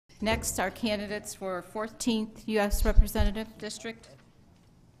Next, our candidates for 14th U.S. Representative District,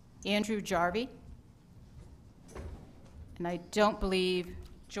 Andrew Jarvie. And I don't believe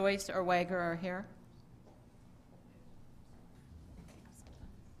Joyce or Wager are here.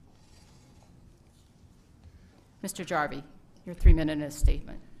 Mr. Jarvie, your 3-minute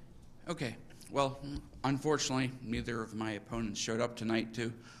statement. Okay. Well, unfortunately, neither of my opponents showed up tonight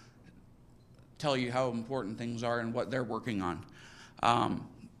to tell you how important things are and what they're working on.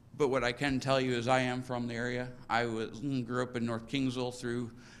 But what I can tell you is I am from the area. I grew up in North Kingsville through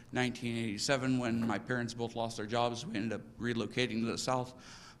 1987 when my parents both lost their jobs. We ended up relocating to the south.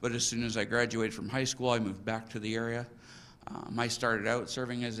 But as soon as I graduated from high school, I moved back to the area. I started out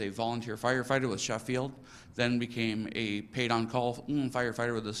serving as a volunteer firefighter with Sheffield, then became a paid-on-call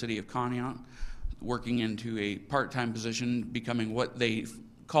firefighter with the city of Conneaut, working into a part-time position, becoming what they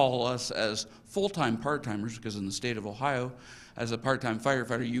call us as full-time part-timers, because in the state of Ohio, as a part-time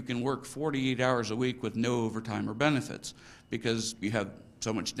firefighter, you can work 48 hours a week with no overtime or benefits because you have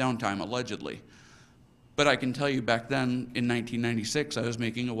so much downtime, allegedly. But I can tell you back then, in 1996, I was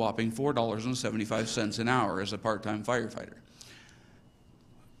making a whopping $4.75 an hour as a part-time firefighter.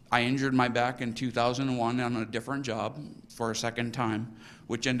 I injured my back in 2001 on a different job for a second time,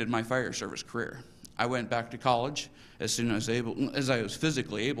 which ended my fire service career. I went back to college as soon as I was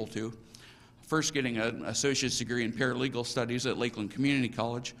physically able to, first getting an associate's degree in paralegal studies at Lakeland Community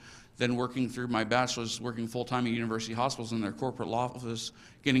College, then working through my bachelor's, working full-time at University Hospitals in their corporate law office,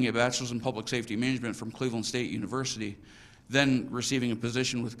 getting a bachelor's in public safety management from Cleveland State University, then receiving a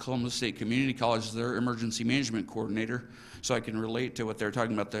position with Columbus State Community College as their emergency management coordinator, so I can relate to what they're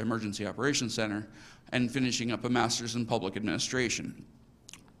talking about, the Emergency Operations Center, and finishing up a master's in public administration.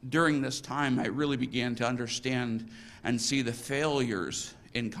 During this time, I really began to understand and see the failures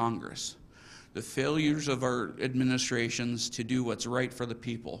in Congress, the failures of our administrations to do what's right for the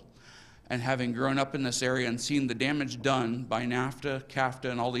people. And having grown up in this area and seen the damage done by NAFTA,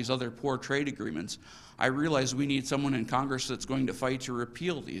 CAFTA, and all these other poor trade agreements, I realized we need someone in Congress that's going to fight to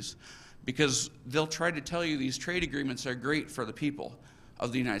repeal these, because they'll try to tell you these trade agreements are great for the people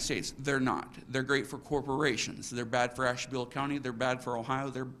of the United States. They're not. They're great for corporations. They're bad for Ashtabula County. They're bad for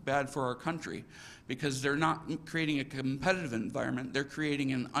Ohio. They're bad for our country, because they're not creating a competitive environment. They're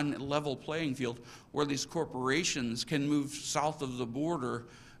creating an unlevel playing field where these corporations can move south of the border,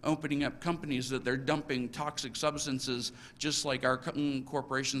 opening up companies that they're dumping toxic substances, just like our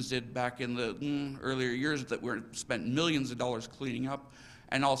corporations did back in the earlier years that were spent millions of dollars cleaning up,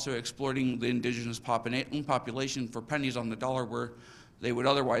 and also exploiting the indigenous population for pennies on the dollar where they would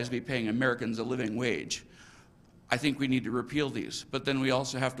otherwise be paying Americans a living wage. I think we need to repeal these, but then we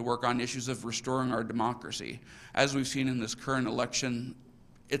also have to work on issues of restoring our democracy. As we've seen in this current election,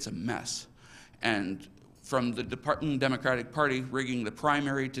 it's a mess. And from the Democratic Party rigging the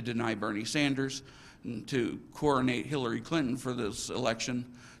primary to deny Bernie Sanders, to coronate Hillary Clinton for this election,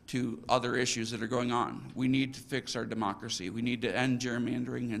 to other issues that are going on. We need to fix our democracy. We need to end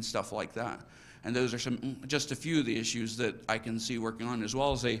gerrymandering and stuff like that. And those are just a few of the issues that I can see working on, as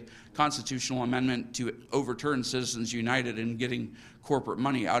well as a constitutional amendment to overturn Citizens United and getting corporate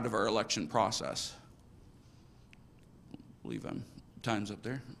money out of our election process. I believe time's up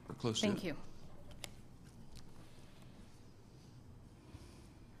there, or close to it. Thank you.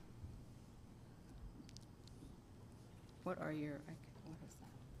 What are your, what is that?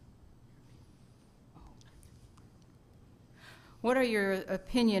 What are your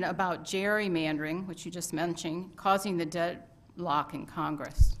opinion about gerrymandering, which you just mentioned, causing the deadlock in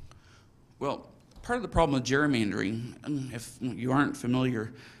Congress? Well, part of the problem with gerrymandering, if you aren't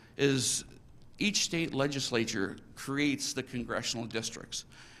familiar, is each state legislature creates the congressional districts.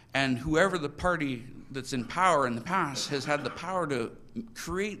 And whoever the party that's in power in the past has had the power to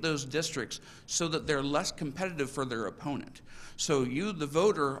create those districts so that they're less competitive for their opponent. So you, the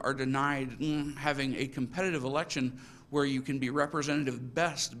voter, are denied having a competitive election where you can be representative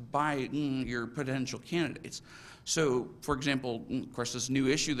best by your potential candidates. So, for example, of course, this new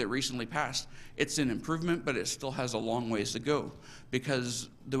issue that recently passed, it's an improvement, but it still has a long ways to go, because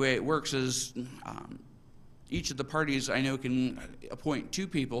the way it works is each of the parties I know can appoint 2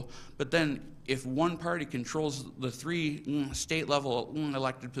 people, but then if one party controls the 3 state level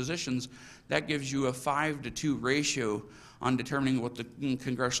elected positions, that gives you a 5-to-2 ratio on determining what the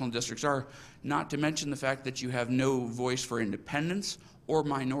congressional districts are, not to mention the fact that you have no voice for independents or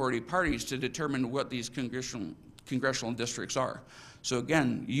minority parties to determine what these congressional districts are. So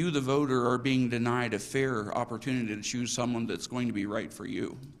again, you, the voter, are being denied a fair opportunity to choose someone that's going to be right for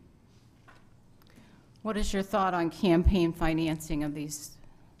you. What is your thought on campaign financing of these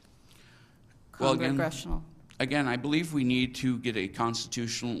congressional? again, I believe we need to get a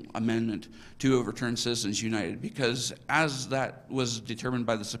constitutional amendment to overturn Citizens United, because as that was determined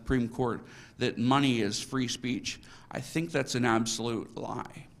by the Supreme Court, that money is free speech, I think that's an absolute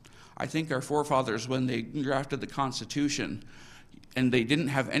lie. I think our forefathers, when they drafted the Constitution, and they didn't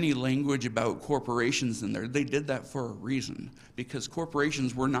have any language about corporations in there, they did that for a reason, because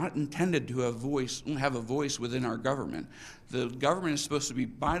corporations were not intended to have a voice within our government. The government is supposed to be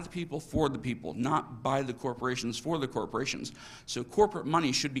by the people, for the people, not by the corporations, for the corporations. So corporate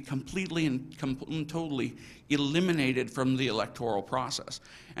money should be completely and totally eliminated from the electoral process.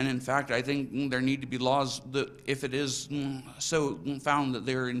 And in fact, I think there need to be laws that if it is so found that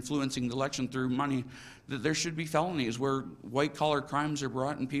they're influencing the election through money, that there should be felonies where white-collar crimes are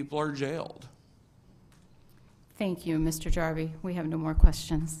brought and people are jailed. Thank you, Mr. Jarvie. We have no more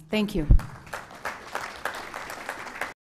questions. Thank you.